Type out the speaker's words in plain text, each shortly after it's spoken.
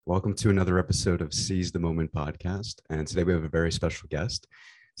Welcome to another episode of Seize the Moment podcast. And today we have a very special guest.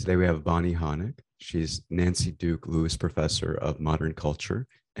 Today we have Bonnie Honig. She's Nancy Duke Lewis Professor of Modern Culture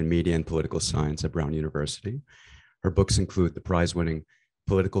and Media and Political Science at Brown University. Her books include the prize-winning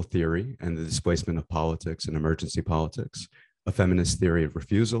Political Theory and the Displacement of Politics and Emergency Politics, A Feminist Theory of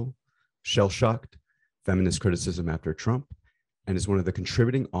Refusal, Shell-Shocked, Feminist Criticism After Trump, and is one of the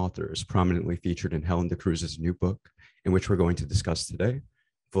contributing authors prominently featured in Helen DeCruz's new book, in which we're going to discuss today,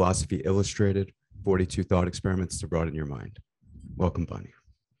 Philosophy Illustrated, 42 Thought Experiments to Broaden Your Mind. Welcome, Bonnie.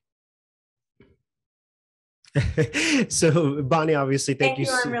 So, Bonnie, obviously, thank you.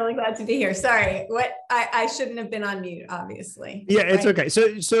 I'm really glad to be here. Sorry, I shouldn't have been on mute, obviously. Yeah, it's okay. So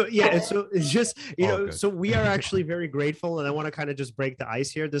it's just, so we are actually very grateful. And I want to kind of just break the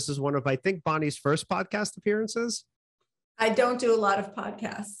ice here. This is one of, I think, Bonnie's first podcast appearances. I don't do a lot of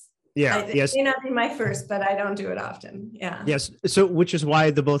podcasts. Yeah. Yes. It may not be my first, but I don't do it often. Yeah. Yes. So, which is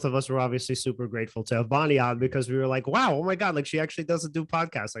why the both of us were obviously super grateful to have Bonnie on, because we were like, wow, oh my God, like she actually doesn't do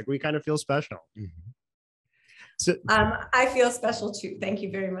podcasts. Like we kind of feel special. Mm-hmm. So, I feel special too. Thank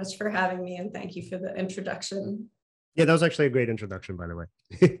you very much for having me, and thank you for the introduction. Yeah, that was actually a great introduction, by the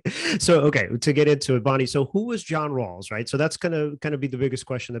way. So, okay, to get into it, Bonnie. So, who was John Rawls, right? So that's gonna kind of be the biggest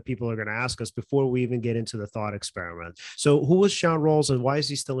question that people are going to ask us before we even get into the thought experiment. So, who was John Rawls, and why is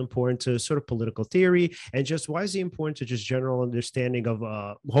he still important to sort of political theory, and just why is he important to just general understanding of,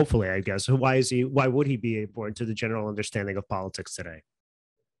 hopefully, I guess, why would he be important to the general understanding of politics today?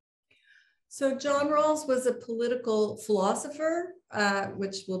 So John Rawls was a political philosopher,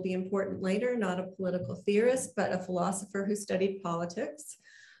 which will be important later, not a political theorist, but a philosopher who studied politics,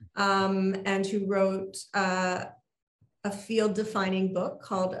 and who wrote a field-defining book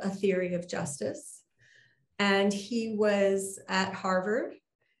called A Theory of Justice. And he was at Harvard,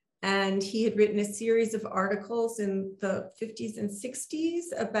 and he had written a series of articles in the 50s and 60s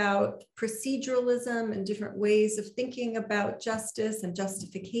about proceduralism and different ways of thinking about justice and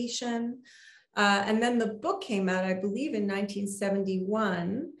justification. And then the book came out, I believe, in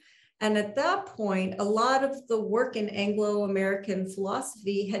 1971. And at that point, a lot of the work in Anglo-American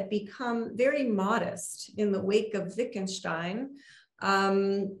philosophy had become very modest in the wake of Wittgenstein.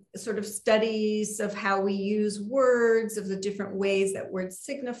 Sort of studies of how we use words, of the different ways that words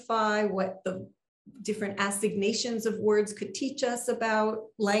signify, what the different assignations of words could teach us about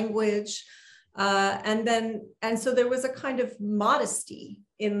language. And so there was a kind of modesty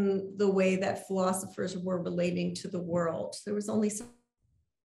in the way that philosophers were relating to the world. There was only so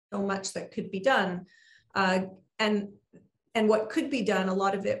much that could be done. And what could be done, a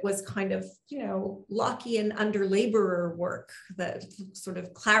lot of it was kind of, Lockean under-laborer work, that sort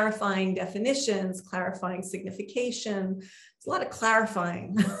of clarifying definitions, clarifying signification. It's a lot of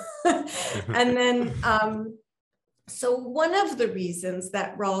clarifying. And then, so one of the reasons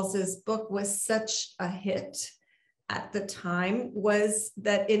that Rawls's book was such a hit at the time was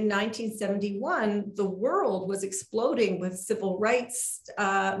that in 1971, the world was exploding with civil rights,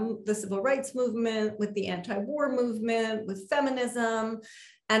 the civil rights movement, with the anti-war movement, with feminism,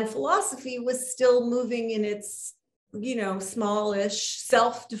 and philosophy was still moving in its, smallish,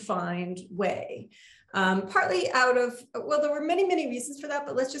 self-defined way. Partly out of, there were many, many reasons for that,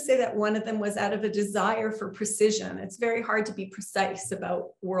 but let's just say that one of them was out of a desire for precision. It's very hard to be precise about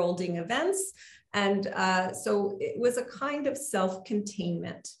worlding events. And so it was a kind of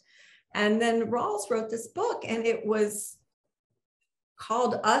self-containment. And then Rawls wrote this book, and it was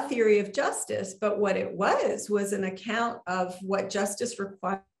called A Theory of Justice, but what it was an account of what justice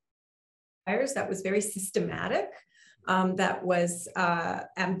requires that was very systematic, that was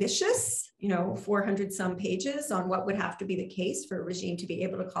ambitious, 400 some pages on what would have to be the case for a regime to be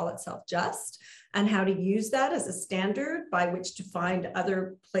able to call itself just, and how to use that as a standard by which to find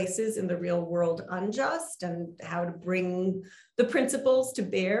other places in the real world unjust, and how to bring the principles to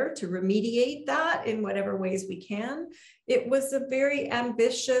bear to remediate that in whatever ways we can. It was a very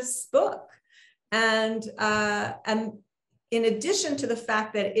ambitious book. And in addition to the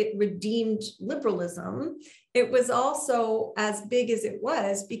fact that it redeemed liberalism, it was also as big as it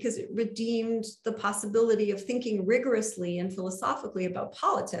was because it redeemed the possibility of thinking rigorously and philosophically about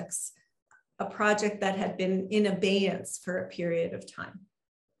politics, a project that had been in abeyance for a period of time.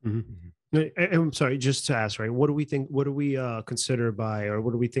 Mm-hmm. I'm sorry, just to ask, right? What do we think? What do we consider by, or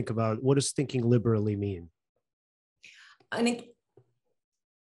what do we think about? What does thinking liberally mean? I think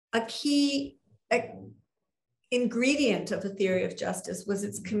a key ingredient of the theory of justice was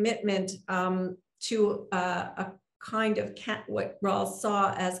its commitment to a kind of what Rawls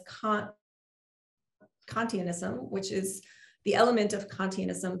saw as Kantianism, which is the element of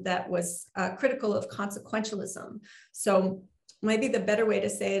Kantianism that was critical of consequentialism. So maybe the better way to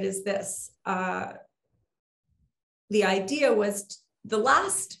say it is this. The idea was the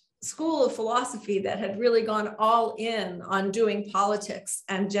last school of philosophy that had really gone all in on doing politics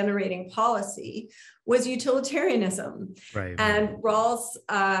and generating policy was utilitarianism. Right. And Rawls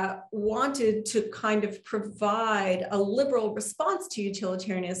wanted to kind of provide a liberal response to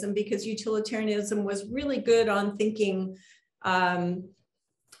utilitarianism, because utilitarianism was really good on thinking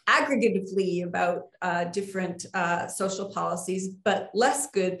aggregatively about different social policies, but less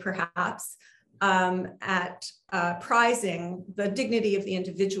good perhaps at prizing the dignity of the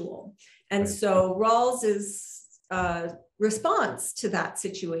individual. And so Rawls's response to that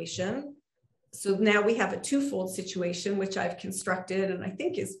situation, so now we have a twofold situation, which I've constructed and I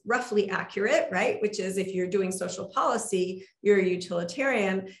think is roughly accurate, right? Which is, if you're doing social policy, you're a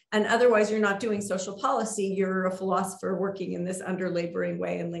utilitarian, and otherwise you're not doing social policy, you're a philosopher working in this under-laboring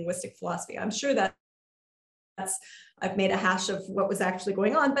way in linguistic philosophy. I'm sure that I've made a hash of what was actually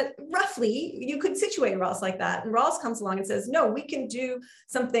going on, but roughly you could situate Rawls like that. And Rawls comes along and says, no, we can do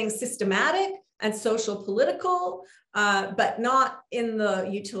something systematic and social political, but not in the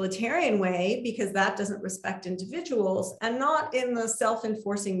utilitarian way, because that doesn't respect individuals, and not in the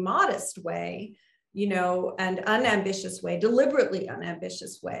self-enforcing modest way, you know, and unambitious way, deliberately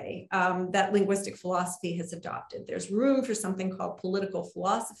unambitious way that linguistic philosophy has adopted. There's room for something called political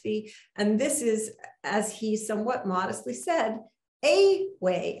philosophy. And this is, as he somewhat modestly said, a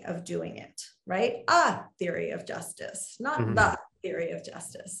way of doing it, right? A theory of justice, not the theory of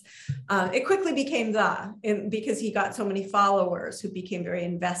justice. It quickly became because he got so many followers who became very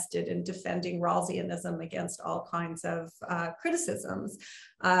invested in defending Rawlsianism against all kinds of criticisms.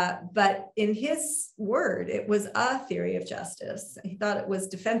 But in his word, it was a theory of justice. He thought it was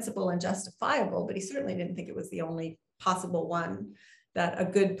defensible and justifiable, but he certainly didn't think it was the only possible one that a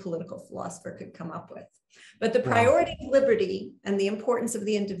good political philosopher could come up with. But the priority of liberty and the importance of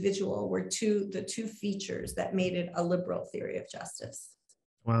the individual were the two features that made it a liberal theory of justice.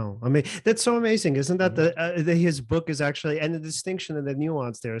 Wow. I mean, that's so amazing. Isn't that his book is actually, and the distinction and the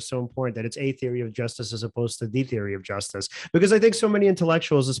nuance there is so important, that it's a theory of justice as opposed to the theory of justice. Because I think so many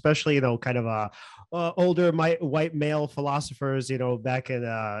intellectuals, especially, you know, kind of older white male philosophers, you know, back in,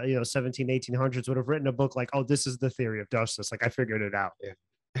 1800s would have written a book like, oh, this is the theory of justice. Like, I figured it out. Yeah.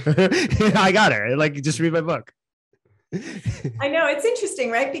 I got it. Like, just read my book. I know, it's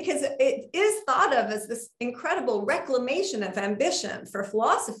interesting, right? Because it is thought of as this incredible reclamation of ambition for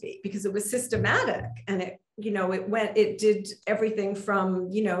philosophy, because it was systematic, and it did everything from,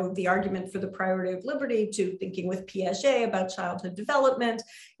 you know, the argument for the priority of liberty to thinking with Piaget about childhood development.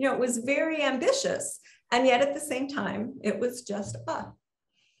 You know, it was very ambitious, and yet at the same time, it was just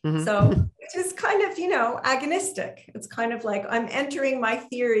So it is kind of, you know, agonistic. It's kind of like I'm entering my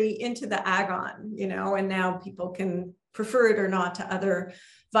theory into the agon, you know, and now people can prefer it or not to other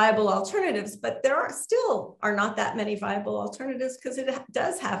viable alternatives, but there are not that many viable alternatives, because it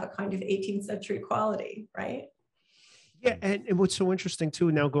does have a kind of 18th century quality, right? Yeah, and what's so interesting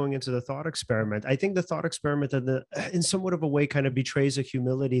too, now going into the thought experiment, I think the thought experiment in somewhat of a way kind of betrays a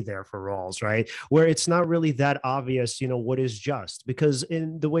humility there for Rawls, right? Where it's not really that obvious, you know, what is just, because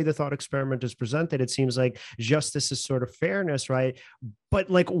in the way the thought experiment is presented, it seems like justice is sort of fairness, right? But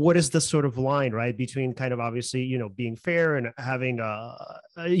like, what is the sort of line, right, between kind of obviously, you know, being fair and having,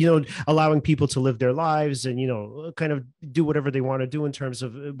 allowing people to live their lives and, you know, kind of do whatever they want to do in terms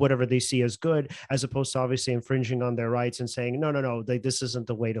of whatever they see as good, as opposed to obviously infringing on their rights and saying, no, this isn't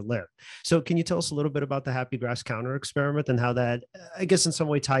the way to live. So can you tell us a little bit about the happy grass counter experiment and how that, I guess, in some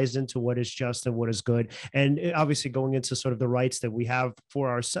way ties into what is just and what is good? And obviously going into sort of the rights that we have for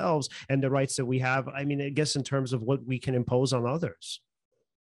ourselves and the rights that we have, I mean, I guess in terms of what we can impose on others.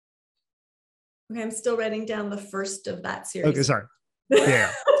 Okay, I'm still writing down the first of that series. Okay, sorry.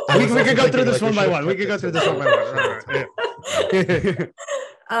 Yeah. we can go through this one by one. We can go through this one by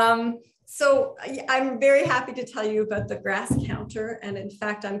one. So I'm very happy to tell you about the grass counter. And in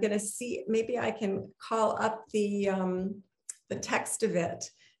fact, I'm going to see, maybe I can call up the text of it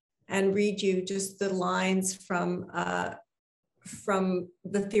and read you just the lines from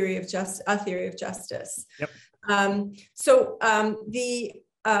the theory of justice. Yep.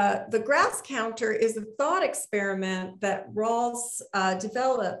 The grass counter is a thought experiment that Rawls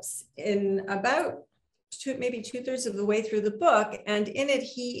develops in about maybe 2/3 of the way through the book. And in it,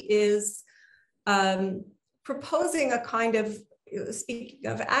 he is proposing a kind of, speaking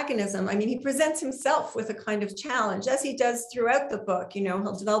of agonism, I mean, he presents himself with a kind of challenge, as he does throughout the book. You know,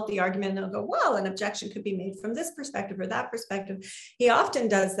 he'll develop the argument and he'll go, well, an objection could be made from this perspective or that perspective. He often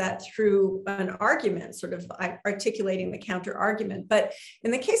does that through an argument, sort of articulating the counter argument. But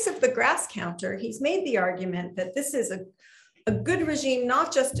in the case of the grass counter, he's made the argument that this is a good regime,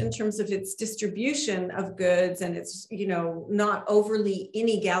 not just in terms of its distribution of goods and its, not overly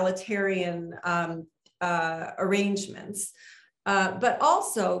inegalitarian arrangements, but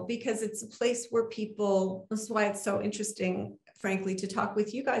also because it's a place where people, this is why it's so interesting, frankly, to talk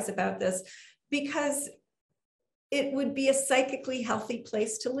with you guys about this, because it would be a psychically healthy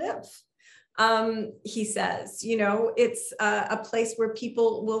place to live. He says, it's a place where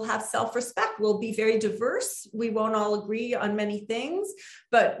people will have self-respect. We'll be very diverse. We won't all agree on many things,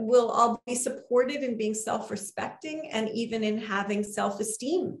 but we'll all be supported in being self-respecting and even in having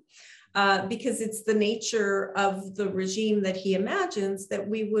self-esteem, because it's the nature of the regime that he imagines that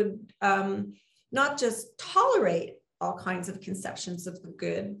we would not just tolerate all kinds of conceptions of the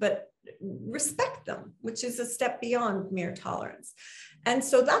good, but respect them, which is a step beyond mere tolerance. And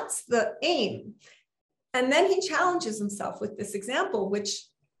so that's the aim. And then he challenges himself with this example, which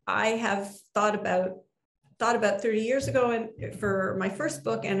I have thought about 30 years ago and for my first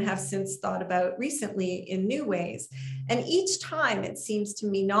book, and have since thought about recently in new ways. And each time it seems to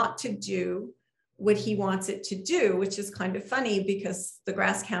me not to do what he wants it to do, which is kind of funny because the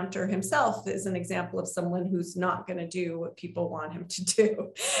grass counter himself is an example of someone who's not going to do what people want him to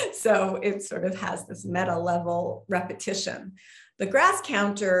do. So it sort of has this meta level repetition. The grass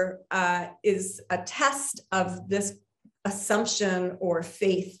counter is a test of this assumption or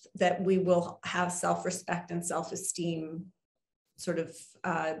faith that we will have self-respect and self-esteem sort of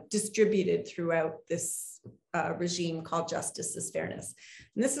distributed throughout this regime called justice is fairness.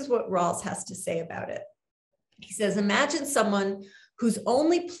 And this is what Rawls has to say about it. He says, imagine someone whose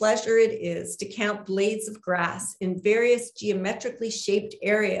only pleasure it is to count blades of grass in various geometrically shaped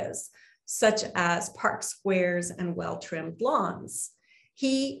areas, such as park squares and well-trimmed lawns.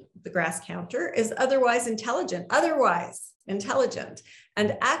 He, the grass counter, is otherwise intelligent,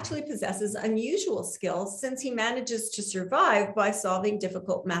 and actually possesses unusual skills since he manages to survive by solving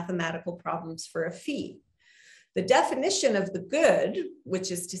difficult mathematical problems for a fee. The definition of the good,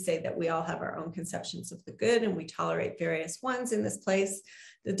 which is to say that we all have our own conceptions of the good and we tolerate various ones in this place,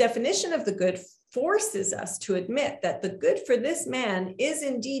 the definition of the good forces us to admit that the good for this man is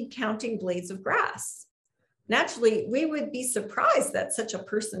indeed counting blades of grass. Naturally, we would be surprised that such a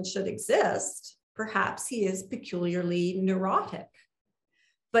person should exist. Perhaps he is peculiarly neurotic.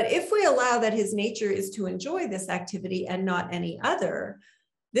 But if we allow that his nature is to enjoy this activity and not any other,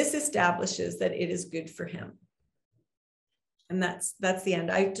 this establishes that it is good for him. And that's the end.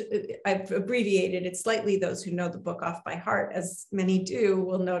 I've abbreviated it slightly. Those who know the book off by heart, as many do,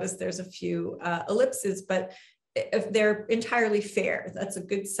 will notice there's a few ellipses, but if they're entirely fair. That's a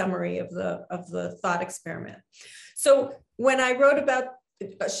good summary of the thought experiment. So when I wrote about,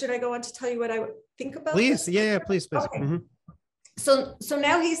 should I go on to tell you what I think about? Please, this? yeah, please. Okay. Mm-hmm. So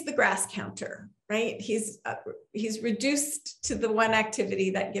now he's the grass counter, right? He's reduced to the one activity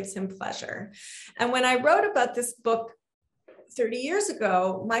that gives him pleasure. And when I wrote about this book 30 years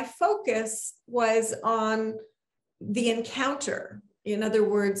ago, my focus was on the encounter. In other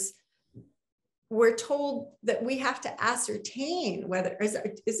words, we're told that we have to ascertain whether, is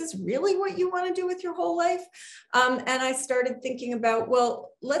this really what you want to do with your whole life? And I started thinking about, well,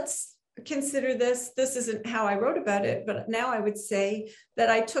 let's consider this. This isn't how I wrote about it, but now I would say that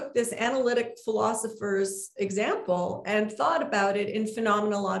I took this analytic philosopher's example and thought about it in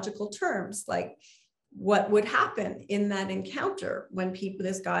phenomenological terms, like what would happen in that encounter when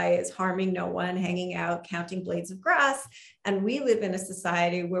this guy is harming no one, hanging out, counting blades of grass, and we live in a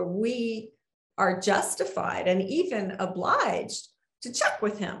society where we are justified and even obliged to check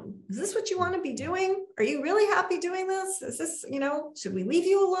with him. Is this what you want to be doing? Are you really happy doing this? Is this, should we leave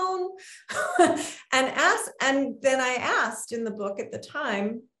you alone? And then I asked in the book at the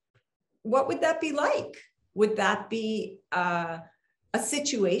time, what would that be like? Would that be a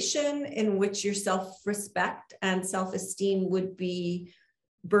situation in which your self-respect and self-esteem would be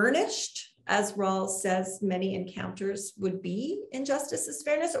burnished, as Rawls says many encounters would be in Justice is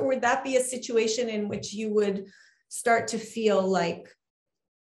Fairness? Or would that be a situation in which you would start to feel like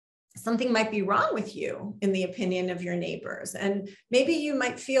something might be wrong with you in the opinion of your neighbors? And maybe you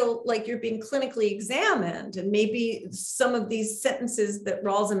might feel like you're being clinically examined, and maybe some of these sentences that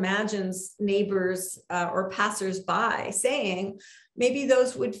Rawls imagines neighbors or passers-by saying, maybe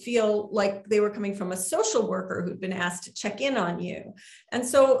those would feel like they were coming from a social worker who'd been asked to check in on you. And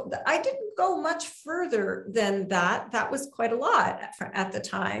so I didn't go much further than that. That was quite a lot at the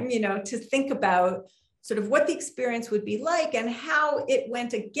time, to think about sort of what the experience would be like and how it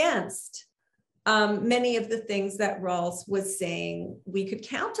went against many of the things that Rawls was saying we could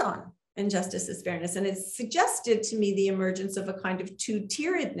count on in Justice is Fairness. And it suggested to me the emergence of a kind of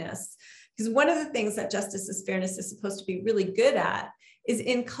two-tieredness Because one of the things that Justice is Fairness is supposed to be really good at is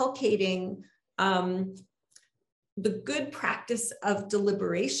inculcating the good practice of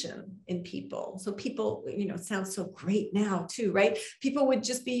deliberation in people. So people, it sounds so great now too, right? People would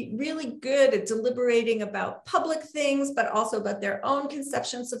just be really good at deliberating about public things, but also about their own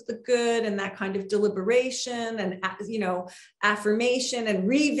conceptions of the good, and that kind of deliberation and, affirmation and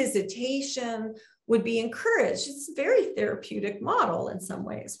revisitation would be encouraged. It's a very therapeutic model in some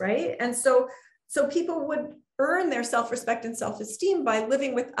ways, right? And so people would earn their self-respect and self-esteem by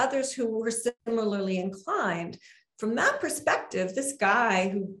living with others who were similarly inclined. From that perspective, this guy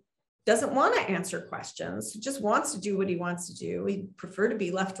who doesn't want to answer questions, just wants to do what he wants to do, he'd prefer to be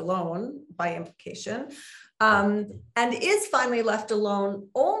left alone by implication, and is finally left alone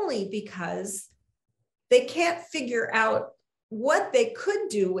only because they can't figure out what they could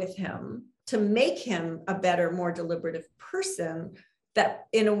do with him to make him a better, more deliberative person, that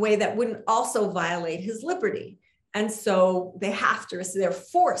in a way that wouldn't also violate his liberty. And so they're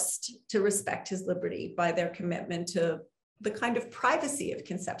forced to respect his liberty by their commitment to the kind of privacy of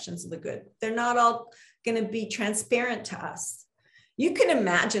conceptions of the good. They're not all going to be transparent to us. You can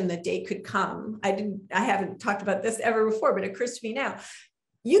imagine the day could come. I haven't talked about this ever before, but it occurs to me now.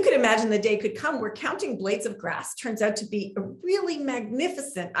 You could imagine the day could come where counting blades of grass turns out to be a really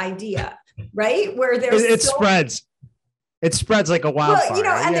magnificent idea, right? Where it spreads. It spreads like a wildfire.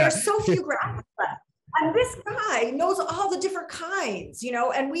 Well, and there's so few grasses left. And this guy knows all the different kinds,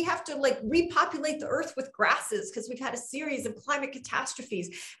 and we have to repopulate the earth with grasses because we've had a series of climate catastrophes.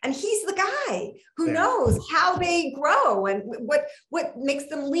 And he's the guy who knows how they grow and what makes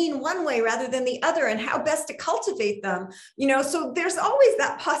them lean one way rather than the other, and how best to cultivate them, so there's always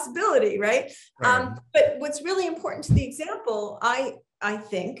that possibility, right? But what's really important to the example, I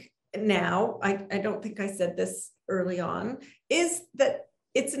think now, I don't think I said this early on, is that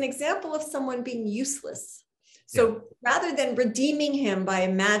it's an example of someone being useless. So rather than redeeming him by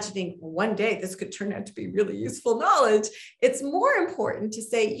imagining one day this could turn out to be really useful knowledge, it's more important to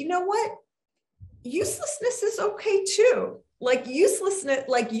say, you know what? Uselessness is okay too.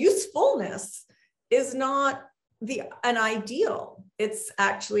 Usefulness is not an ideal. It's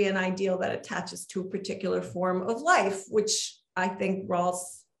actually an ideal that attaches to a particular form of life, which I think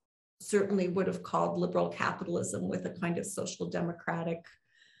Rawls certainly would have called liberal capitalism with a kind of social democratic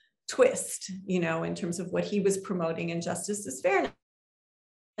twist, in terms of what he was promoting in Justice is Fairness.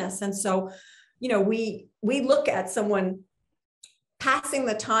 And so, we look at someone passing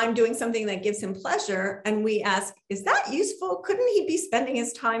the time doing something that gives him pleasure, and we ask, is that useful? Couldn't he be spending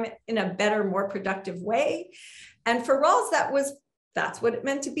his time in a better, more productive way? And for Rawls, that's what it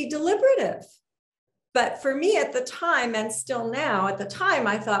meant to be deliberative. But for me at the time, and still now, at the time,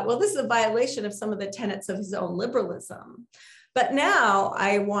 I thought, well, this is a violation of some of the tenets of his own liberalism. But now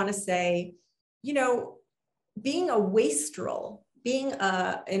I want to say, being a wastrel, being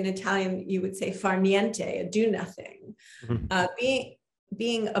in Italian, you would say far niente, a do nothing,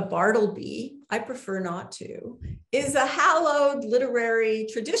 being a Bartleby, I prefer not to, is a hallowed literary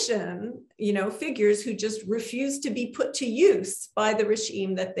tradition, figures who just refuse to be put to use by the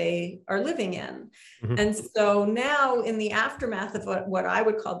regime that they are living in. And so now in the aftermath of what I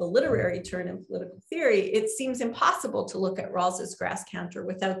would call the literary turn in political theory, it seems impossible to look at Rawls's grass counter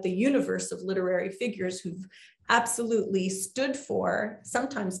without the universe of literary figures who've absolutely stood for,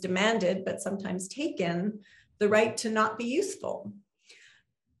 sometimes demanded, but sometimes taken the right to not be useful.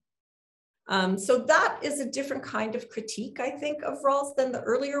 So that is a different kind of critique, I think, of Rawls than the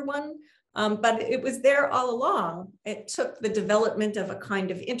earlier one. But it was there all along. It took the development of a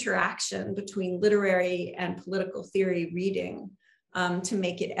kind of interaction between literary and political theory reading to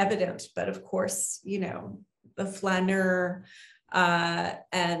make it evident. But of course, the flaneur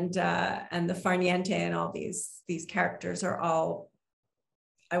and the far niente and all these characters are all,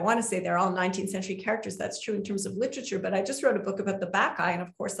 I want to say they're all 19th century characters. That's true in terms of literature, but I just wrote a book about the Bacchae, and of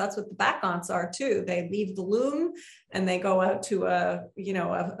course that's what the Bacchantes are too. They leave the loom and they go out to a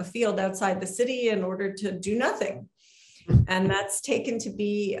field outside the city in order to do nothing. And that's taken to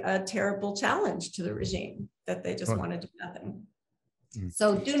be a terrible challenge to the regime, that they just want to do nothing.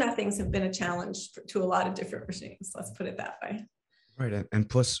 So do nothings have been a challenge to a lot of different regimes. Let's put it that way. Right. And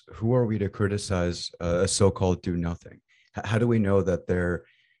plus, who are we to criticize a so-called do nothing? How do we know that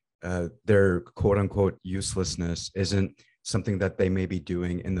their quote unquote uselessness isn't something that they may be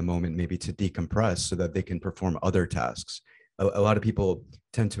doing in the moment, maybe to decompress so that they can perform other tasks? A lot of people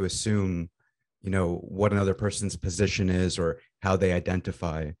tend to assume, what another person's position is or how they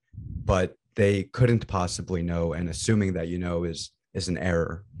identify, but they couldn't possibly know, and assuming that is an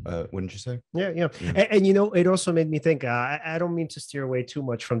error. wouldn't you say? Yeah, yeah. Yeah. And, it also made me think, I don't mean to steer away too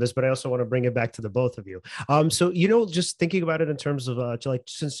much from this, but I also want to bring it back to the both of you. So, just thinking about it in terms of like,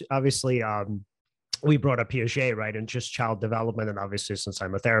 since obviously, we brought up Piaget, right? And just child development. And obviously, since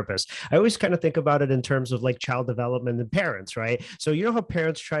I'm a therapist, I always kind of think about it in terms of like child development and parents, right? So, how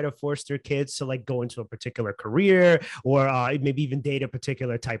parents try to force their kids to like go into a particular career or maybe even date a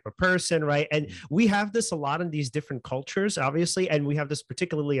particular type of person, right? And we have this a lot in these different cultures, obviously. And we have this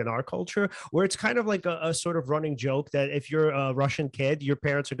particularly in our culture where it's kind of like a sort of running joke that if you're a Russian kid, your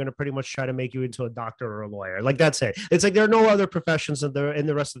parents are going to pretty much try to make you into a doctor or a lawyer. Like that's it. It's like there are no other professions in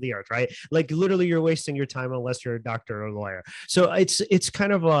the rest of the earth, right? Like literally you're wasting your time unless you're a doctor or a lawyer. So it's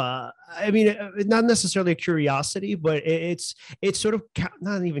kind of not necessarily a curiosity, but it's sort of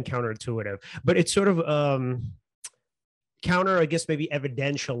not even counterintuitive, but it's sort of counter, I guess maybe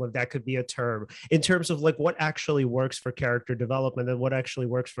evidential, if that could be a term, in terms of like what actually works for character development and what actually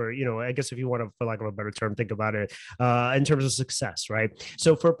works for, I guess if you want to, for lack of a better term, think about it in terms of success, right?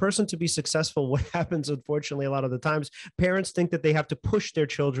 So for a person to be successful, what happens, unfortunately, a lot of the times, parents think that they have to push their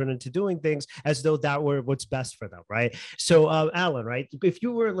children into doing things as though that were what's best for them, right? So Alan, right? If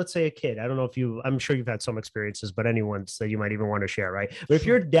you were, let's say, a kid, I don't know if I'm sure you've had some experiences, but anyone's that you might even want to share, right? But if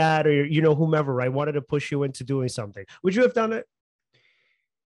your dad or whomever, right, wanted to push you into doing something, would you have done it?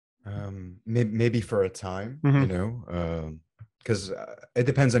 Maybe for a time, because it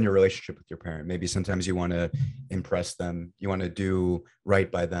depends on your relationship with your parent. Maybe sometimes you want to impress them, you want to do right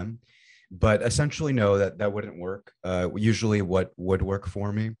by them, but essentially no, that wouldn't work. Usually what would work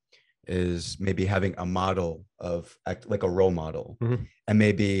for me is maybe having a model of like a role model. And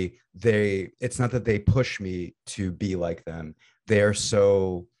maybe it's not that they push me to be like them. They're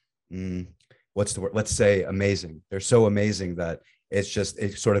so what's the word? Let's say amazing. They're so amazing that it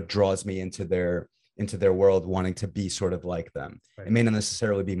sort of draws me into their world, wanting to be sort of like them. Right. It may not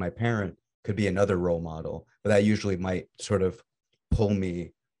necessarily be my parent, could be another role model, but that usually might sort of pull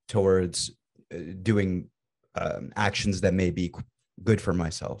me towards doing actions that may be good for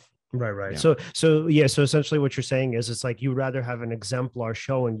myself. Right. Yeah. So essentially what you're saying is it's like you rather have an exemplar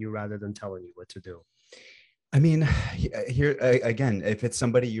showing you rather than telling you what to do. I mean, here again, if it's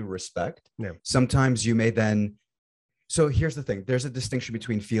somebody you respect, sometimes you may then. So here's the thing. There's a distinction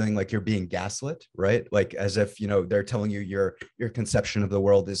between feeling like you're being gaslit, right? Like as if, they're telling you your conception of the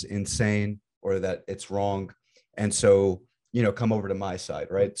world is insane or that it's wrong. And so, come over to my side,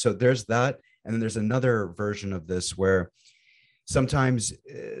 right? So there's that. And then there's another version of this where sometimes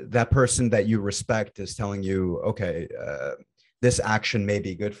that person that you respect is telling you, okay, this action may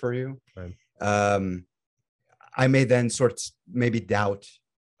be good for you. Right. I may then maybe doubt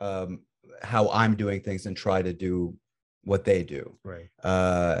how I'm doing things and try to do what they do, right?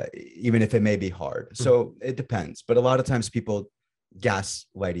 Even if it may be hard. So it depends. But a lot of times people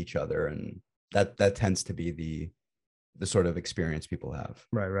gaslight each other, and that tends to be the sort of experience people have.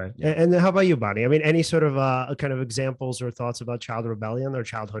 Right. Yeah. And how about you, Bonnie? I mean, any sort of kind of examples or thoughts about child rebellion or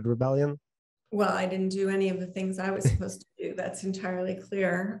childhood rebellion? Well, I didn't do any of the things I was supposed to do. That's entirely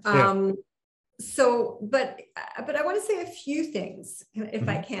clear. So, but I want to say a few things if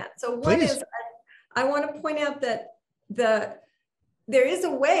I can. So one Please. Is I want to point out that there is a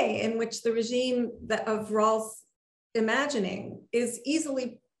way in which the regime of Rawls' imagining is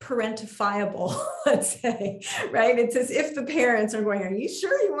easily parentifiable, let's say, right? It's as if the parents are going, are you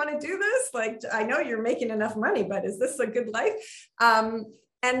sure you want to do this? Like, I know you're making enough money, but is this a good life? And,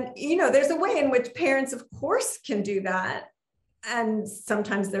 there's a way in which parents, of course, can do that. And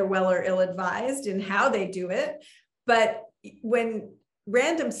sometimes they're well or ill-advised in how they do it. But when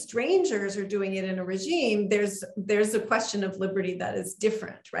random strangers are doing it in a regime, there's a question of liberty that is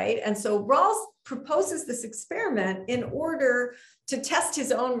different, right? And so Rawls proposes this experiment in order to test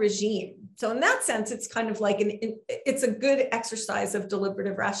his own regime. So in that sense, it's kind of like it's a good exercise of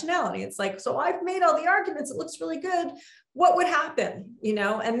deliberative rationality. It's like, so I've made all the arguments, it looks really good. What would happen,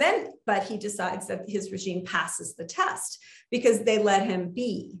 And then, but he decides that his regime passes the test because they let him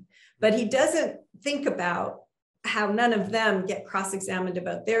be. But he doesn't think about how none of them get cross-examined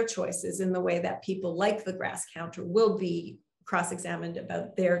about their choices in the way that people like the grass counter will be cross-examined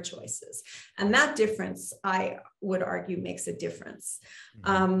about their choices. And that difference, I would argue, makes a difference.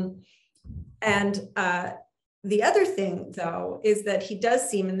 The other thing, though, is that he does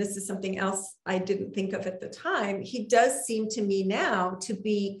seem, and this is something else I didn't think of at the time, he does seem to me now to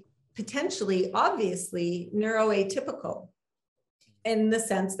be potentially, obviously, neuroatypical in the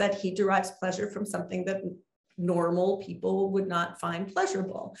sense that he derives pleasure from something that normal people would not find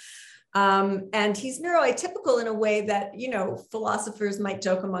pleasurable. And he's neuroatypical in a way that, philosophers might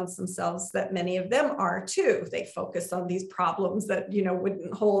joke amongst themselves that many of them are too. They focus on these problems that,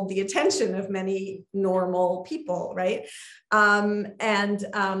 wouldn't hold the attention of many normal people, right? And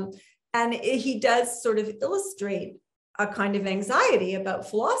he does sort of illustrate a kind of anxiety about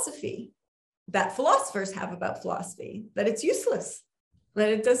philosophy that philosophers have about philosophy, that it's useless. That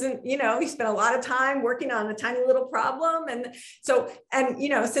it doesn't, he spent a lot of time working on a tiny little problem. And so,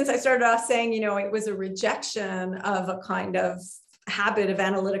 since I started off saying, it was a rejection of a kind of habit of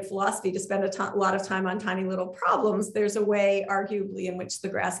analytic philosophy to spend a lot of time on tiny little problems, there's a way, arguably, in which the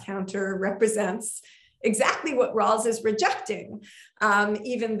grass counter represents exactly what Rawls is rejecting,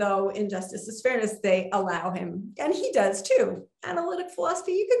 even though in Justice is Fairness, they allow him, and he does too. Analytic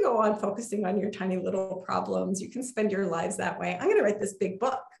philosophy, you can go on focusing on your tiny little problems. You can spend your lives that way. I'm going to write this big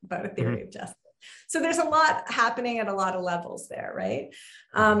book about a theory of justice. So there's a lot happening at a lot of levels there, right?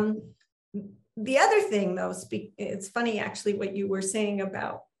 The other thing, though, it's funny actually what you were saying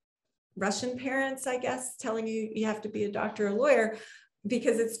about Russian parents, I guess, telling you you have to be a doctor or a lawyer,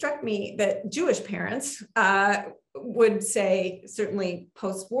 because it struck me that Jewish parents would say, certainly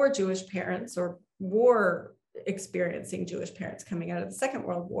post-war Jewish parents or war experiencing Jewish parents coming out of the Second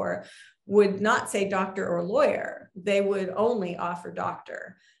World War would not say doctor or lawyer. They would only offer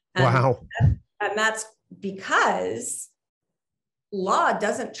doctor. And that's because law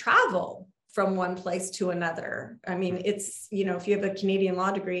doesn't travel from one place to another. I mean, it's, if you have a Canadian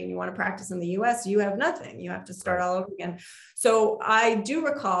law degree and you want to practice in the US, you have nothing. You have to start all over again. So I do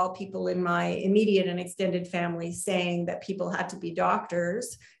recall people in my immediate and extended family saying that people had to be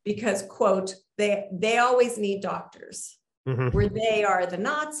doctors because, quote, they always need doctors. Where they are the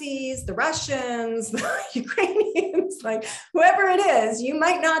Nazis, the Russians, the Ukrainians, like whoever it is, you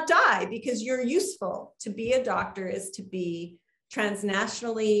might not die because you're useful. To be a doctor is to be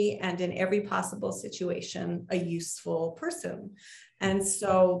transnationally and in every possible situation, a useful person. And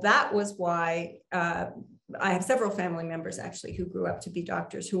so that was why I have several family members actually who grew up to be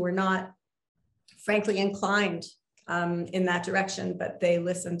doctors who were not, frankly, inclined in that direction, but they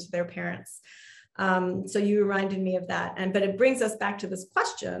listened to their parents. So you reminded me of that. But it brings us back to this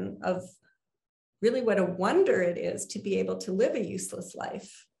question of really what a wonder it is to be able to live a useless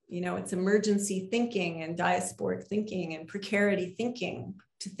life. It's emergency thinking and diasporic thinking and precarity thinking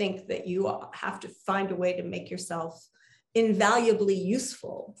to think that you have to find a way to make yourself invaluably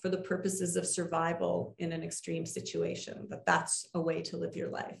useful for the purposes of survival in an extreme situation, that that's a way to live your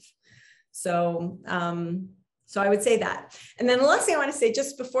life. So I would say that. And then the last thing I want to say,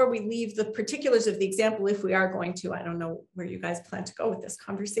 just before we leave the particulars of the example, if we are going to, I don't know where you guys plan to go with this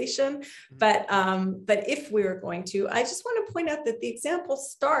conversation, but if we are going to, I just want to point out that the example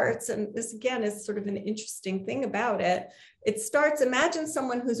starts, and this again is sort of an interesting thing about it. It starts, imagine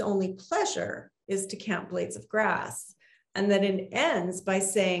someone whose only pleasure is to count blades of grass. And then it ends by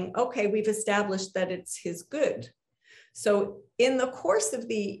saying, okay, we've established that it's his good. So in the course of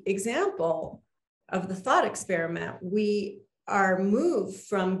the example, of the thought experiment, we are moved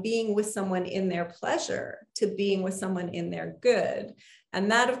from being with someone in their pleasure to being with someone in their good. And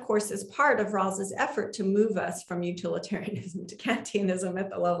that, of course, is part of Rawls's effort to move us from utilitarianism to Kantianism at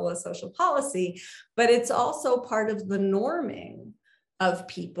the level of social policy. But it's also part of the norming of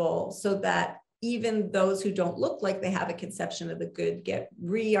people so that even those who don't look like they have a conception of the good get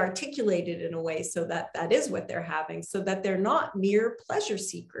re-articulated in a way so that that is what they're having, so that they're not mere pleasure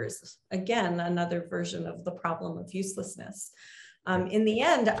seekers. Again, another version of the problem of uselessness. In the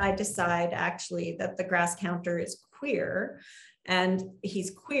end, I decide actually that the grass counter is queer. And he's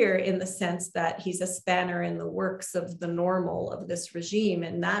queer in the sense that he's a spanner in the works of the normal of this regime.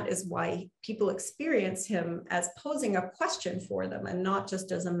 And that is why people experience him as posing a question for them and not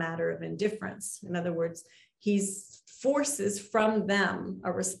just as a matter of indifference. In other words, he's forces from them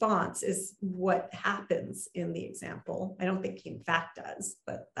a response is what happens in the example. I don't think he in fact does,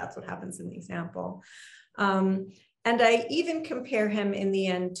 but that's what happens in the example. And I even compare him in the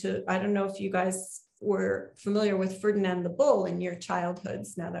end to, I don't know if you guys were familiar with Ferdinand the Bull in your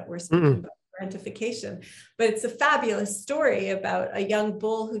childhoods, now that we're speaking about parentification. But it's a fabulous story about a young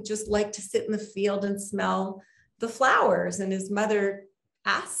bull who just liked to sit in the field and smell the flowers. And his mother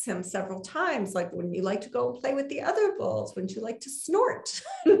asks him several times, like, wouldn't you like to go and play with the other bulls? Wouldn't you like to snort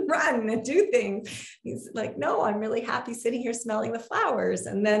and run and do things? He's like, no, I'm really happy sitting here smelling the flowers.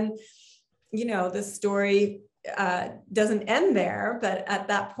 And then, the story doesn't end there, but at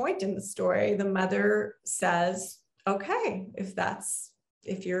that point in the story, the mother says, okay, if that's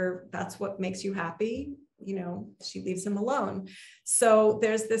what makes you happy, she leaves him alone. So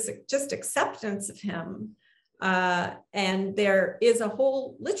there's this just acceptance of him And there is a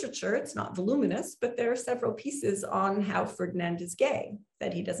whole literature, it's not voluminous, but there are several pieces on how Ferdinand is gay,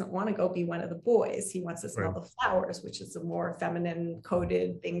 that he doesn't want to go be one of the boys. He wants to smell the flowers, which is a more feminine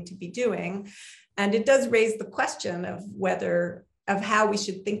coded thing to be doing. And it does raise the question of how we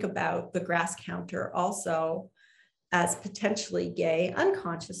should think about the grass counter also as potentially gay,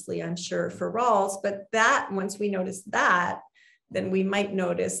 unconsciously, I'm sure, for Rawls. But that, once we notice that, then we might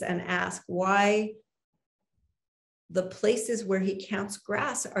notice and ask why the places where he counts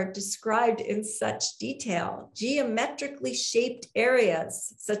grass are described in such detail. Geometrically shaped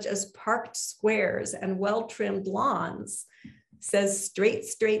areas, such as parked squares and well-trimmed lawns, says straight,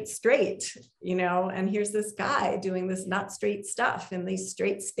 straight, straight, and here's this guy doing this not straight stuff in these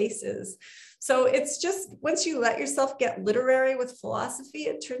straight spaces. So it's just, once you let yourself get literary with philosophy,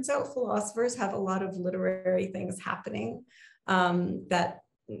 it turns out philosophers have a lot of literary things happening that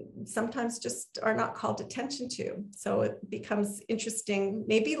sometimes just are not called attention to. So it becomes interesting,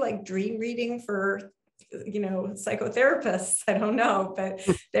 maybe like dream reading for, psychotherapists, I don't know, but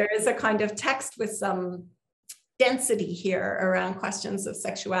there is a kind of text with some density here around questions of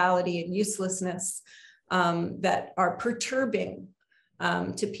sexuality and uselessness that are perturbing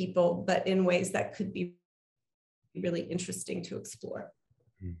to people, but in ways that could be really interesting to explore.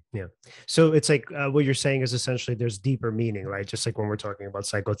 Yeah. So it's like what you're saying is essentially there's deeper meaning, right? Just like when we're talking about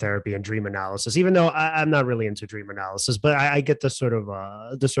psychotherapy and dream analysis, even though I'm not really into dream analysis, but I get the sort of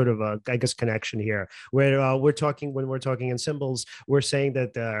I guess connection here where when we're talking in symbols, we're saying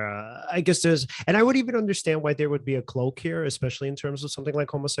that I guess there's, and I would even understand why there would be a cloak here, especially in terms of something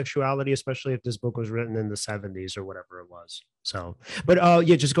like homosexuality, especially if this book was written in the 70s or whatever it was. So, but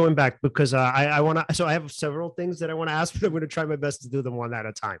yeah, just going back because I want to, so I have several things that I want to ask, but I'm going to try my best to do them one at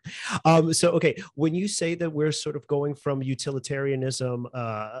a time. So, okay, when you say that we're sort of going from utilitarianism,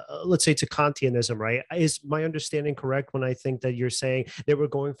 let's say to Kantianism, right? Is my understanding correct when I think that you're saying that we're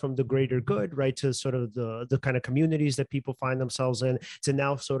going from the greater good, right, to sort of the kind of communities that people find themselves in, to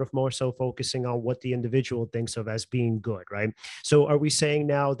now sort of more so focusing on what the individual thinks of as being good, right? So are we saying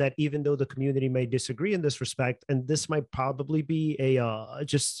now that even though the community may disagree in this respect, and this might probably be a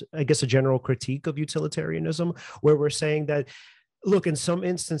just, I guess, a general critique of utilitarianism, where we're saying that, look, in some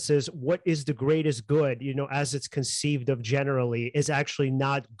instances, what is the greatest good, as it's conceived of generally, is actually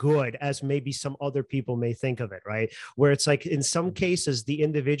not good as maybe some other people may think of it, right? Where it's like, in some cases, the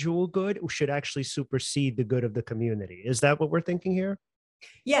individual good should actually supersede the good of the community. Is that what we're thinking here?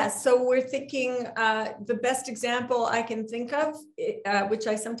 Yes, so we're thinking the best example I can think of, which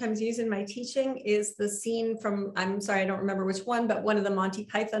I sometimes use in my teaching, is the scene from, I'm sorry, I don't remember which one, but one of the Monty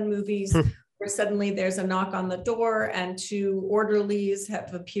Python movies, where suddenly there's a knock on the door and two orderlies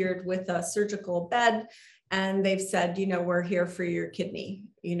have appeared with a surgical bed. And they've said, we're here for your kidney,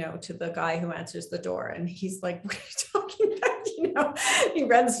 to the guy who answers the door. And he's like, what are you talking about? He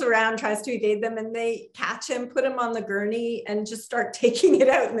runs around, tries to evade them, and they catch him, put him on the gurney, and just start taking it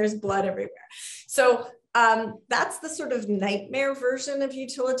out, and there's blood everywhere. So that's the sort of nightmare version of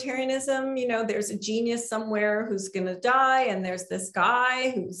utilitarianism. There's a genius somewhere who's going to die, and there's this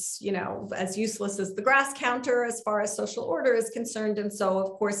guy who's, as useless as the grass counter as far as social order is concerned. And so,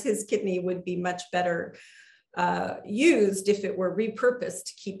 of course, his kidney would be much better used if it were repurposed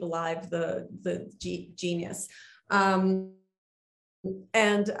to keep alive the genius.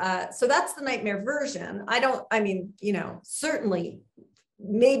 So that's the nightmare version. Certainly,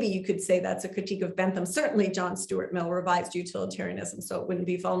 maybe you could say that's a critique of Bentham. Certainly John Stuart Mill revised utilitarianism, so it wouldn't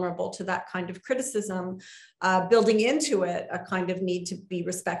be vulnerable to that kind of criticism, building into it a kind of need to be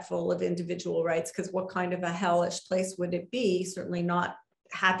respectful of individual rights, because what kind of a hellish place would it be? Certainly not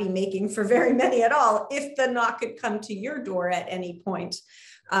happy making for very many at all, if the knock could come to your door at any point,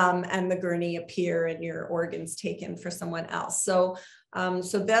 and the gurney appear and your organs taken for someone else. So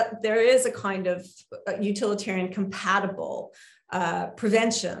that there is a kind of utilitarian compatible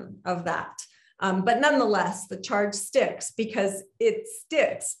prevention of that. But nonetheless, the charge sticks because it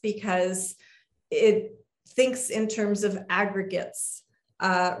thinks in terms of aggregates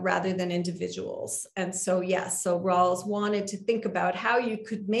rather than individuals. And so, yes, so Rawls wanted to think about how you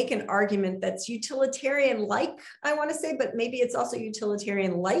could make an argument that's utilitarian-like, I want to say, but maybe it's also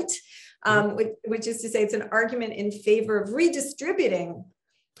utilitarian light, which is to say it's an argument in favor of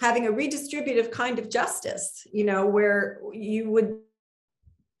having a redistributive kind of justice, where you would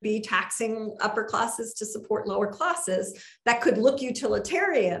be taxing upper classes to support lower classes. That could look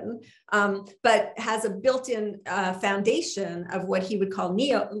utilitarian, but has a built-in foundation of what he would call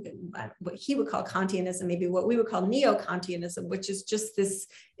Kantianism, maybe what we would call neo-Kantianism, which is just this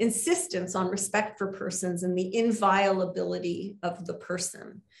insistence on respect for persons and the inviolability of the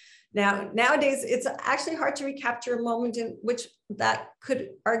person. Nowadays, it's actually hard to recapture a moment in which that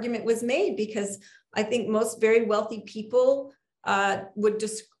argument was made, because I think most very wealthy people would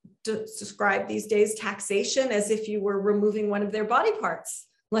describe these days taxation as if you were removing one of their body parts,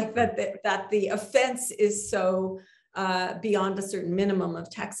 like that the offense is so beyond a certain minimum of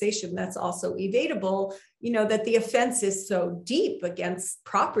taxation that's also evadable, that the offense is so deep against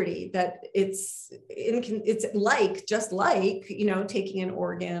property that it's just like taking an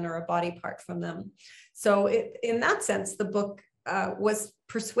organ or a body part from them. So in that sense, the book was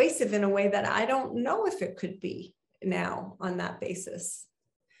persuasive in a way that I don't know if it could be now on that basis.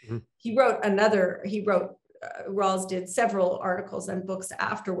 Mm-hmm. Rawls did several articles and books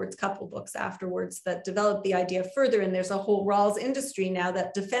afterwards, couple books afterwards, that developed the idea further. And there's a whole Rawls industry now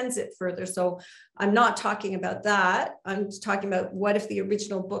that defends it further. So I'm not talking about that. I'm just talking about what if the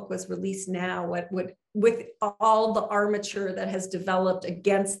original book was released now, what would, with all the armature that has developed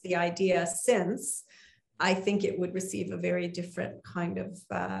against the idea since, I think it would receive a very different kind of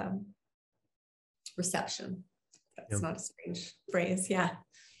reception. That's not a strange phrase. Yeah.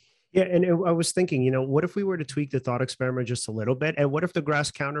 Yeah, and I was thinking, what if we were to tweak the thought experiment just a little bit? And what if the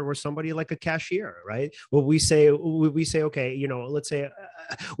grass counter were somebody like a cashier, right? Would we say, okay, let's say,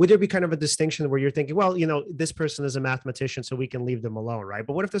 would there be kind of a distinction where you're thinking, well, this person is a mathematician, so we can leave them alone, right?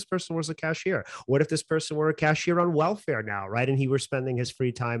 But what if this person was a cashier? What if this person were a cashier on welfare now, right? And he were spending his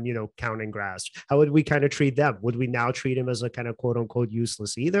free time, counting grass? How would we kind of treat them? Would we now treat him as a kind of quote unquote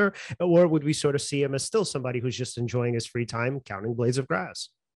useless either? Or would we sort of see him as still somebody who's just enjoying his free time counting blades of grass?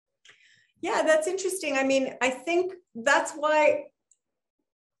 Yeah, that's interesting. I mean, I think that's why,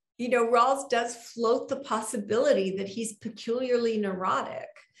 Rawls does float the possibility that he's peculiarly neurotic.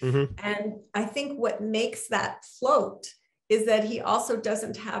 Mm-hmm. And I think what makes that float is that he also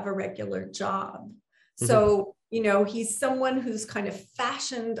doesn't have a regular job. Mm-hmm. So, he's someone who's kind of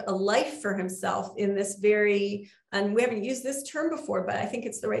fashioned a life for himself in this very, and we haven't used this term before, but I think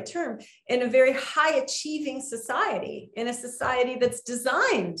it's the right term, in a very high achieving society, in a society that's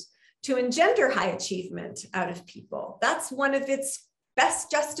designed to engender high achievement out of people. That's one of its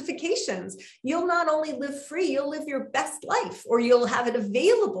best justifications. You'll not only live free, you'll live your best life, or you'll have it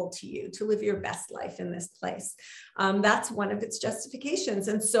available to you to live your best life in this place. That's one of its justifications.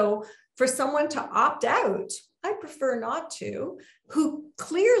 And so for someone to opt out, I prefer not to, who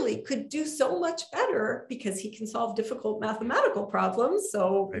clearly could do so much better because he can solve difficult mathematical problems.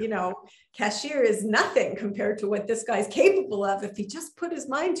 So, cashier is nothing compared to what this guy's capable of if he just put his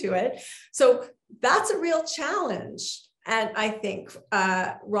mind to it. So that's a real challenge. And I think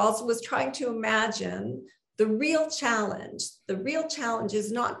Rawls was trying to imagine the real challenge. The real challenge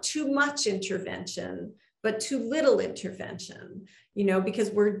is not too much intervention, but too little intervention,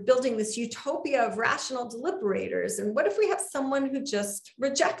 because we're building this utopia of rational deliberators. And what if we have someone who just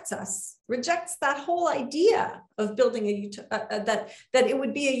rejects us, rejects that whole idea of building that it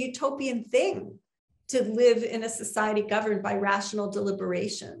would be a utopian thing to live in a society governed by rational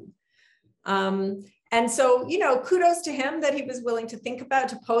deliberation. And so, kudos to him that he was willing to think about,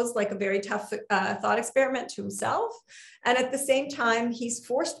 to pose like a very tough thought experiment to himself. And at the same time, he's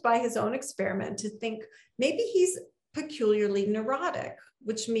forced by his own experiment to think maybe he's peculiarly neurotic,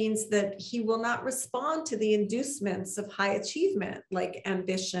 which means that he will not respond to the inducements of high achievement, like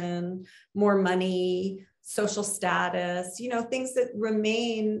ambition, more money, social status, things that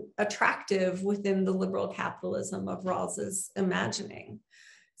remain attractive within the liberal capitalism of Rawls's imagining.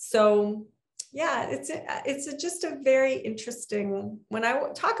 So yeah, it's just a very interesting, when I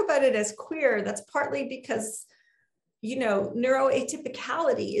talk about it as queer, that's partly because,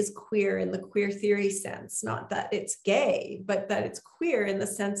 neuroatypicality is queer in the queer theory sense, not that it's gay, but that it's queer in the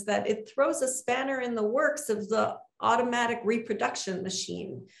sense that it throws a spanner in the works of the automatic reproduction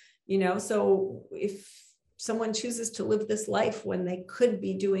machine, so if someone chooses to live this life when they could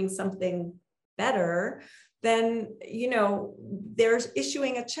be doing something better, then, they're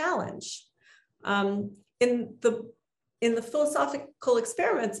issuing a challenge. In the Philosophical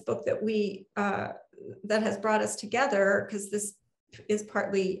Experiments book that that has brought us together, because this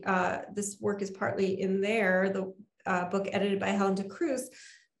work is partly in there, the book edited by Helen de Cruz.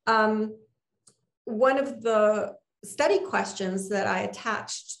 One of the study questions that I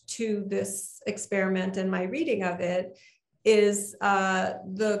attached to this experiment and my reading of it is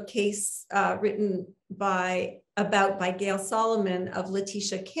the case written by Gail Solomon of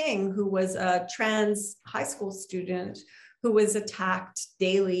Letitia King, who was a trans high school student who was attacked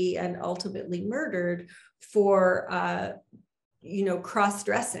daily and ultimately murdered for,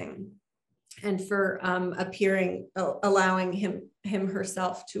 cross-dressing and for allowing him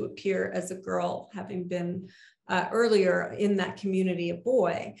herself to appear as a girl, having been earlier in that community a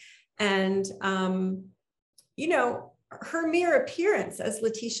boy. And, you know, her mere appearance as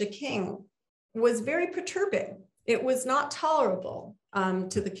Letitia King was very perturbing. It was not tolerable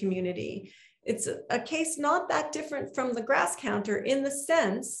to the community. It's a case not that different from the grass counter in the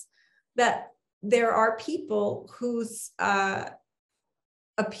sense that there are people whose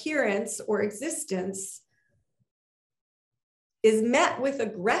appearance or existence is met with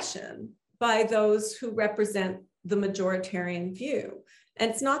aggression by those who represent the majoritarian view.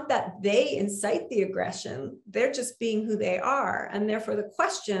 And it's not that they incite the aggression, they're just being who they are. And therefore the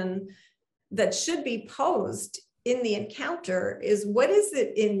question that should be posed in the encounter is, what is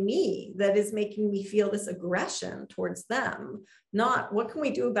it in me that is making me feel this aggression towards them? Not what can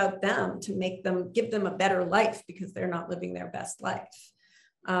we do about them to make them, give them a better life because they're not living their best life.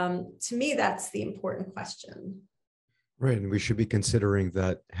 To me, that's the important question. Right. And we should be considering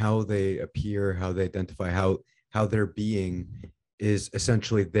that how they appear, how they identify, how their being is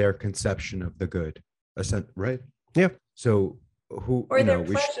essentially their conception of the good. Right? Yeah. So who, or you their know,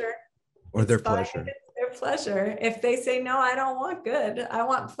 pleasure. or their It's fine pleasure. if it's their pleasure. If they say, no, I don't want good, I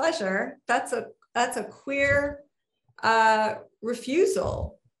want pleasure, that's a queer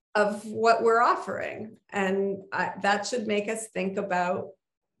refusal of what we're offering. And that should make us think about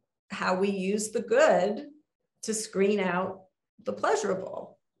how we use the good to screen out the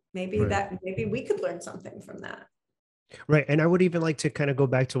pleasurable. Maybe maybe we could learn something from that. Right. And I would even like to kind of go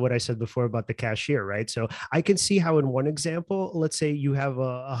back to what I said before about the cashier, right? So I can see how in one example, let's say you have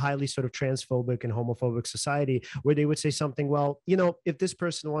a highly sort of transphobic and homophobic society where they would say something, well, you know, if this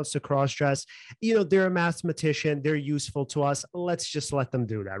person wants to cross dress, you know, they're a mathematician, they're useful to us. Let's just let them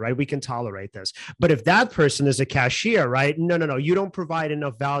do that, right? We can tolerate this. But if that person is a cashier, right? No, you don't provide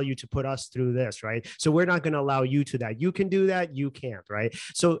enough value to put us through this, right? So we're not going to allow you to that. You can do that. You can't, right?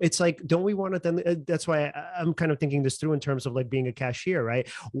 So it's like, don't we want to then, that's why I'm kind of thinking this through in terms of like being a cashier, right?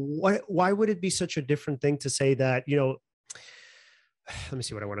 Why would it be such a different thing to say that, you know, let me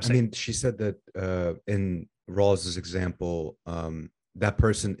see what I want to say. I mean, she said that in Rawls's example, that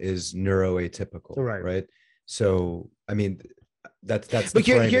person is neuroatypical, right? So, I mean, that's but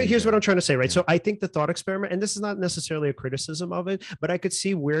here's what I'm trying to say, right? Yeah. So I think the thought experiment, and this is not necessarily a criticism of it, but I could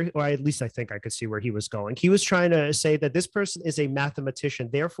see where, or at least I think I could see where he was going. He was trying to say that this person is a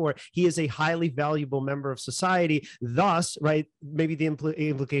mathematician, therefore he is a highly valuable member of society. Thus, right, maybe the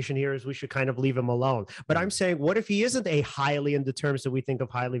implication here is we should kind of leave him alone. But I'm saying, what if he isn't a highly, in the terms that we think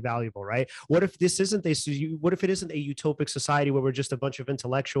of highly valuable, right? What if this isn't what if it isn't a utopic society where we're just a bunch of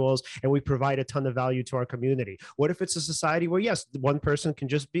intellectuals and we provide a ton of value to our community? What if it's a society where, yes, one person can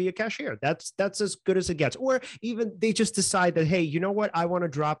just be a cashier? That's as good as it gets. Or even they just decide that, hey, you know what, I want to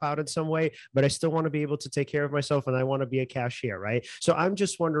drop out in some way, but I still want to be able to take care of myself and I want to be a cashier, right? So I'm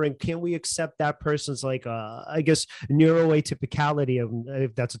just wondering, can we accept that person's like I guess neuroatypicality,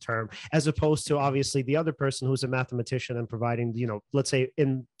 if that's a term, as opposed to obviously the other person who's a mathematician and providing, you know, let's say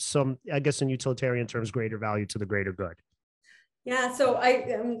in some, I guess in utilitarian terms, greater value to the greater good? Yeah, so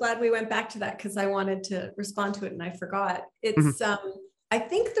I'm glad we went back to that because I wanted to respond to it and I forgot. It's I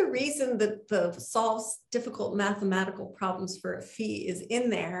think the reason that the solves difficult mathematical problems for a fee is in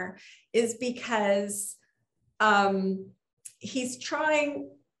there is because he's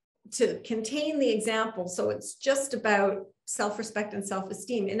trying to contain the example. So it's just about self-respect and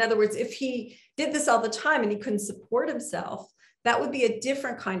self-esteem. In other words, if he did this all the time and he couldn't support himself, that would be a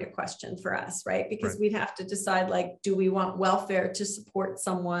different kind of question for us, right? Because we'd have to decide, like, do we want welfare to support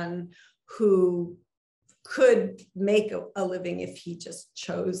someone who could make a living if he just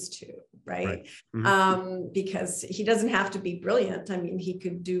chose to, right? Because he doesn't have to be brilliant. I mean, he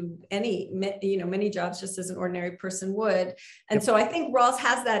could do many jobs just as an ordinary person would. And so I think Rawls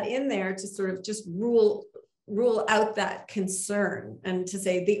has that in there to sort of just rule out that concern and to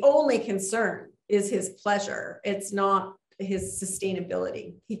say the only concern is his pleasure. It's not his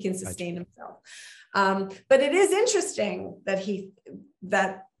sustainability. He can sustain himself. But it is interesting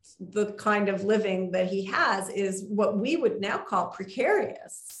that the kind of living that he has is what we would now call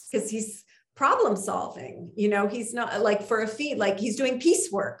precarious, because he's problem solving. You know, he's not like for a fee, like he's doing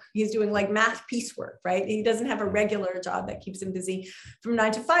piecework. He's doing like math piecework, right? He doesn't have a regular job that keeps him busy from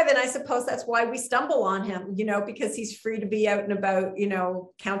 9 to 5. And I suppose that's why we stumble on him, you know, because he's free to be out and about, you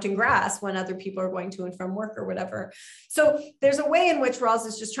know, counting grass when other people are going to and from work or whatever. So there's a way in which Rawls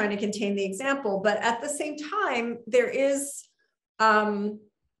is just trying to contain the example, but at the same time, there is,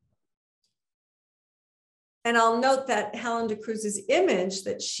 and I'll note that Helen de Cruz's image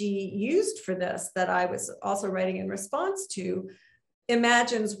that she used for this, that I was also writing in response to,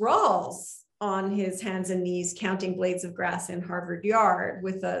 imagines Rawls on his hands and knees counting blades of grass in Harvard Yard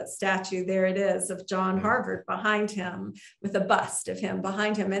with a statue, there it is, of John Harvard behind him, with a bust of him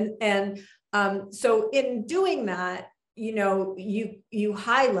behind him. So in doing that, you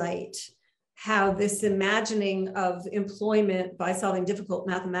highlight how this imagining of employment by solving difficult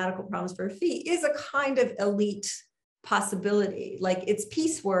mathematical problems for a fee is a kind of elite possibility. Like, it's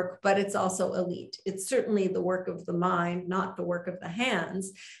piecework, but it's also elite. It's certainly the work of the mind, not the work of the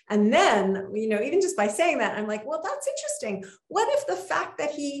hands. And then, even just by saying that, I'm like, well, that's interesting. What if the fact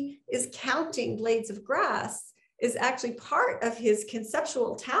that he is counting blades of grass is actually part of his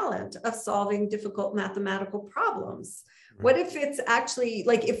conceptual talent of solving difficult mathematical problems? What if it's actually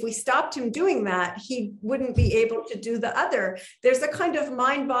like, if we stopped him doing that, he wouldn't be able to do the other? There's a kind of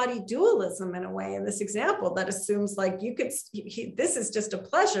mind-body dualism in a way in this example that assumes like this is just a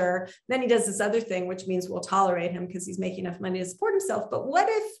pleasure. Then he does this other thing, which means we'll tolerate him because he's making enough money to support himself. But what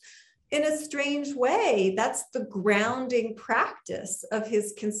if, in a strange way, that's the grounding practice of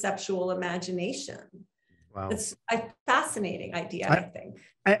his conceptual imagination? Wow. It's a fascinating idea, I think.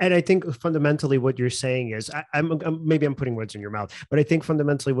 And I think fundamentally what you're saying is, maybe I'm putting words in your mouth, but I think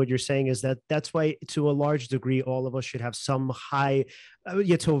fundamentally what you're saying is that that's why, to a large degree, all of us should have some high,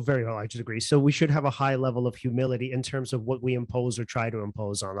 to a very large degree. So we should have a high level of humility in terms of what we impose or try to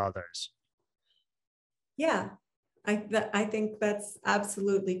impose on others. Yeah, I think that's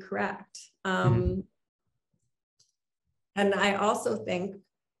absolutely correct. Mm-hmm. And I also think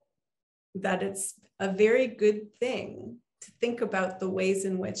that it's a very good thing to think about the ways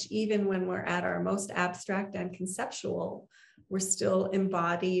in which, even when we're at our most abstract and conceptual, we're still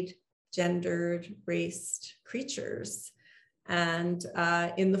embodied, gendered, raced creatures and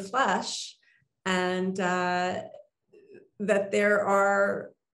in the flesh, and that there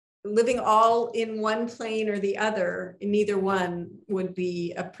are living all in one plane or the other, neither one would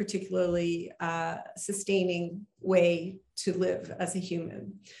be a particularly sustaining way to live as a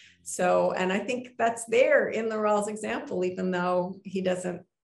human. So, and I think that's there in the Rawls example, even though he doesn't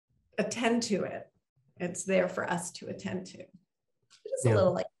attend to it. It's there for us to attend to. It's a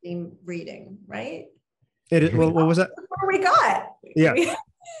little like theme reading, right? It is. What was that? What we got? Yeah.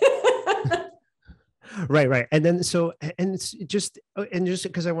 Right. And then, and it's just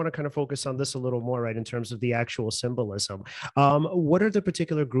because I want to kind of focus on this a little more, right, in terms of the actual symbolism. What are the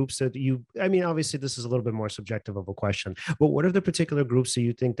particular groups that obviously this is a little bit more subjective of a question, but what are the particular groups that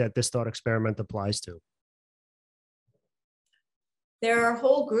you think that this thought experiment applies to? There are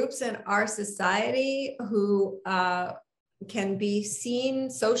whole groups in our society who can be seen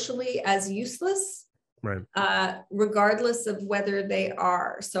socially as useless, right, regardless of whether they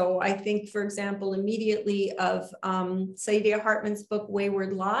are. So I think, for example, immediately of Saidiya Hartman's book,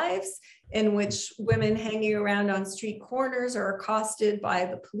 Wayward Lives, in which women hanging around on street corners are accosted by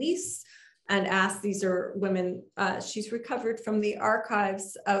the police and asked, these are women, she's recovered from the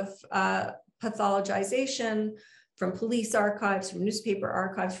archives of pathologization, from police archives, from newspaper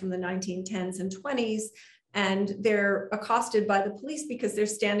archives from the 1910s and 20s, and they're accosted by the police because they're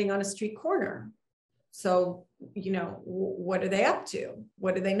standing on a street corner. So, what are they up to?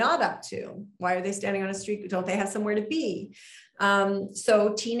 What are they not up to? Why are they standing on a street? Don't they have somewhere to be?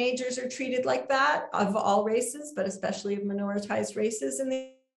 So teenagers are treated like that, of all races, but especially of minoritized races in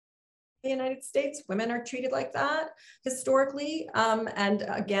the United States. Women are treated like that historically, and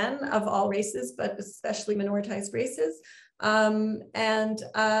again, of all races, but especially minoritized races. And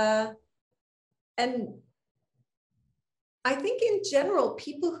I think in general,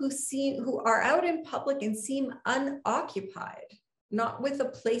 people who are out in public and seem unoccupied, not with a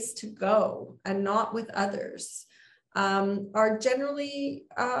place to go and not with others, are generally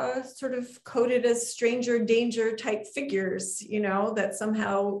sort of coded as stranger danger type figures, that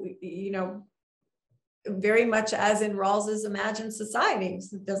somehow, very much as in Rawls's imagined society,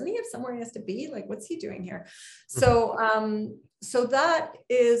 doesn't he have somewhere he has to be? Like, what's he doing here? So, so that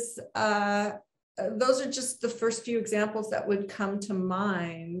is, those are just the first few examples that would come to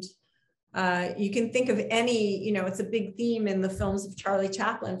mind. You can think of any, it's a big theme in the films of Charlie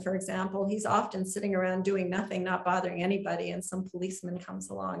Chaplin, for example. He's often sitting around doing nothing, not bothering anybody, and some policeman comes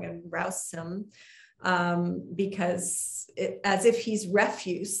along and rousts him because as if he's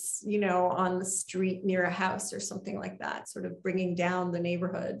refuse, on the street near a house or something like that, sort of bringing down the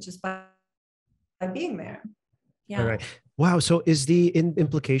neighborhood just by being there. Yeah. All right. Wow. So is the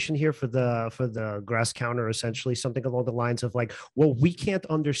implication here for the grass counter essentially something along the lines of like, well, we can't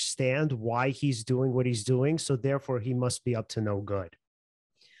understand why he's doing what he's doing, so therefore he must be up to no good?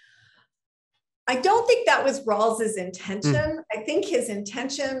 I don't think that was Rawls's intention. I think his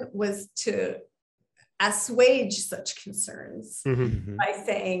intention was to assuage such concerns by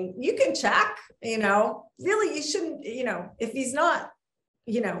saying, you can check, really, you shouldn't, if he's not,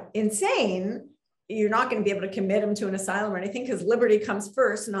 insane, you're not going to be able to commit him to an asylum or anything, because liberty comes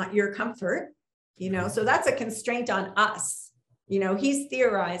first, not your comfort, so that's a constraint on us. He's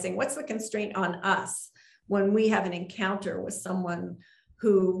theorizing, what's the constraint on us when we have an encounter with someone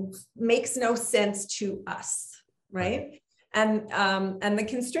who makes no sense to us, right? And the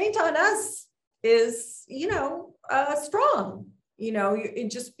constraint on us is, strong,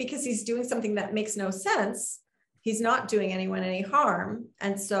 just because he's doing something that makes no sense, he's not doing anyone any harm.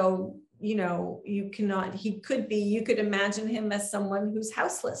 And so, you could imagine him as someone who's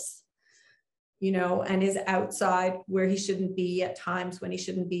houseless, and is outside where he shouldn't be at times when he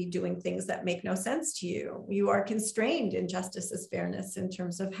shouldn't be doing things that make no sense to you. You are constrained in justice is fairness in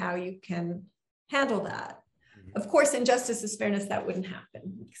terms of how you can handle that. Of course, in justice is fairness, that wouldn't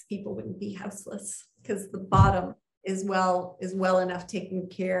happen because people wouldn't be houseless, because the bottom is well enough taken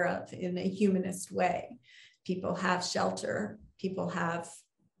care of in a humanist way. People have shelter, people have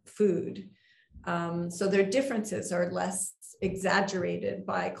food. So their differences are less exaggerated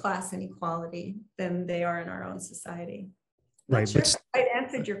by class inequality than they are in our own society. Right, sure if I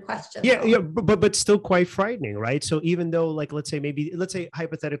answered your question. Yeah, but still quite frightening, right? So even though, like, let's say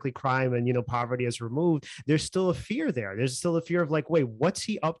hypothetically crime and poverty is removed, there's still a fear there. There's still a fear of like, wait, what's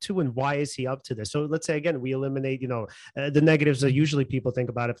he up to and why is he up to this? So let's say again, we eliminate the negatives that usually people think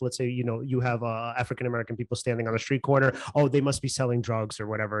about. If let's say you have African American people standing on a street corner, oh, they must be selling drugs or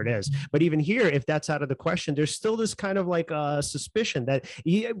whatever it is. But even here, if that's out of the question, there's still this kind of like suspicion that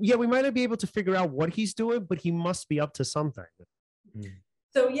we might not be able to figure out what he's doing, but he must be up to something.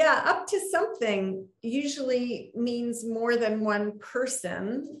 So yeah, up to something usually means more than one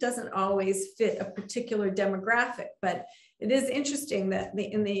person, doesn't always fit a particular demographic, but it is interesting that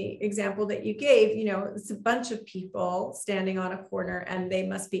in the example that you gave, it's a bunch of people standing on a corner and they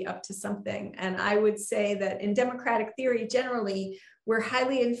must be up to something. And I would say that in democratic theory, generally, we're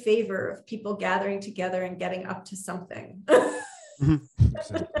highly in favor of people gathering together and getting up to something.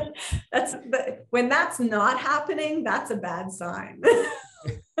 When that's not happening, that's a bad sign.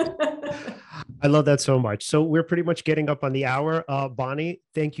 I love that so much. So we're pretty much getting up on the hour. Bonnie,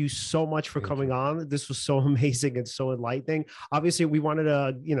 thank you so much for coming on. This was so amazing and so enlightening. Obviously, we wanted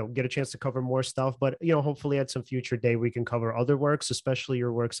to, get a chance to cover more stuff, but, hopefully at some future day, we can cover other works, especially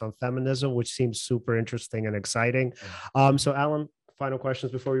your works on feminism, which seems super interesting and exciting. So Alan, final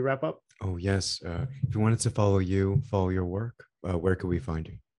questions before we wrap up? Oh, yes. If you wanted to follow your work, where could we find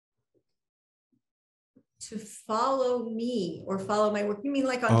you? To follow me or follow my work? You mean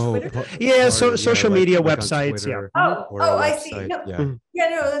like on Twitter? Social media websites. Yeah. I see. No. Yeah,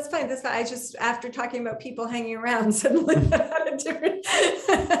 no, that's fine. That's fine. I just, after talking about people hanging around, suddenly had a different,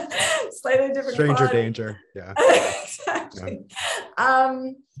 slightly different. Stranger danger. Yeah. Exactly. Yeah.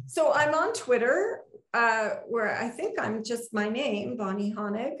 So I'm on Twitter, where I think I'm just my name, Bonnie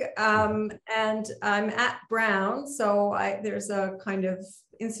Honig, and I'm at Brown. So there's a kind of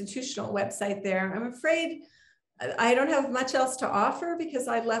institutional website there. I'm afraid I don't have much else to offer because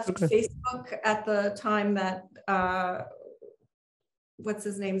I left Facebook at the time that what's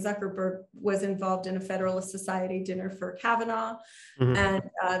his name, Zuckerberg, was involved in a Federalist Society dinner for Kavanaugh, and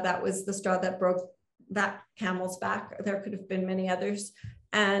that was the straw that broke that camel's back. There could have been many others,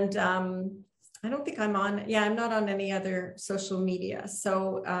 and I don't think I'm not on any other social media.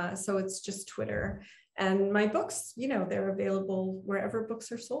 So it's just Twitter. And my books, they're available wherever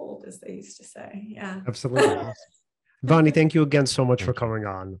books are sold, as they used to say. Yeah. Absolutely. Bonnie, thank you again so much for coming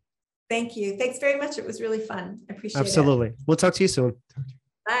on. Thank you. Thanks very much. It was really fun. I appreciate it. Absolutely. We'll talk to you soon.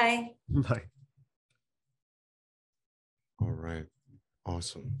 Bye. Bye. All right.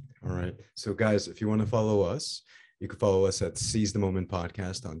 Awesome. All right. So guys, if you want to follow us, you can follow us at Seize the Moment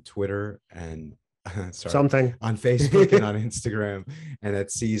Podcast on Twitter and on Facebook and on Instagram, and at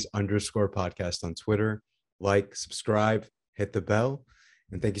Seize_podcast on Twitter. Like, subscribe, hit the bell,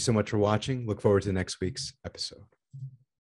 and thank you so much for watching. Look forward to next week's episode.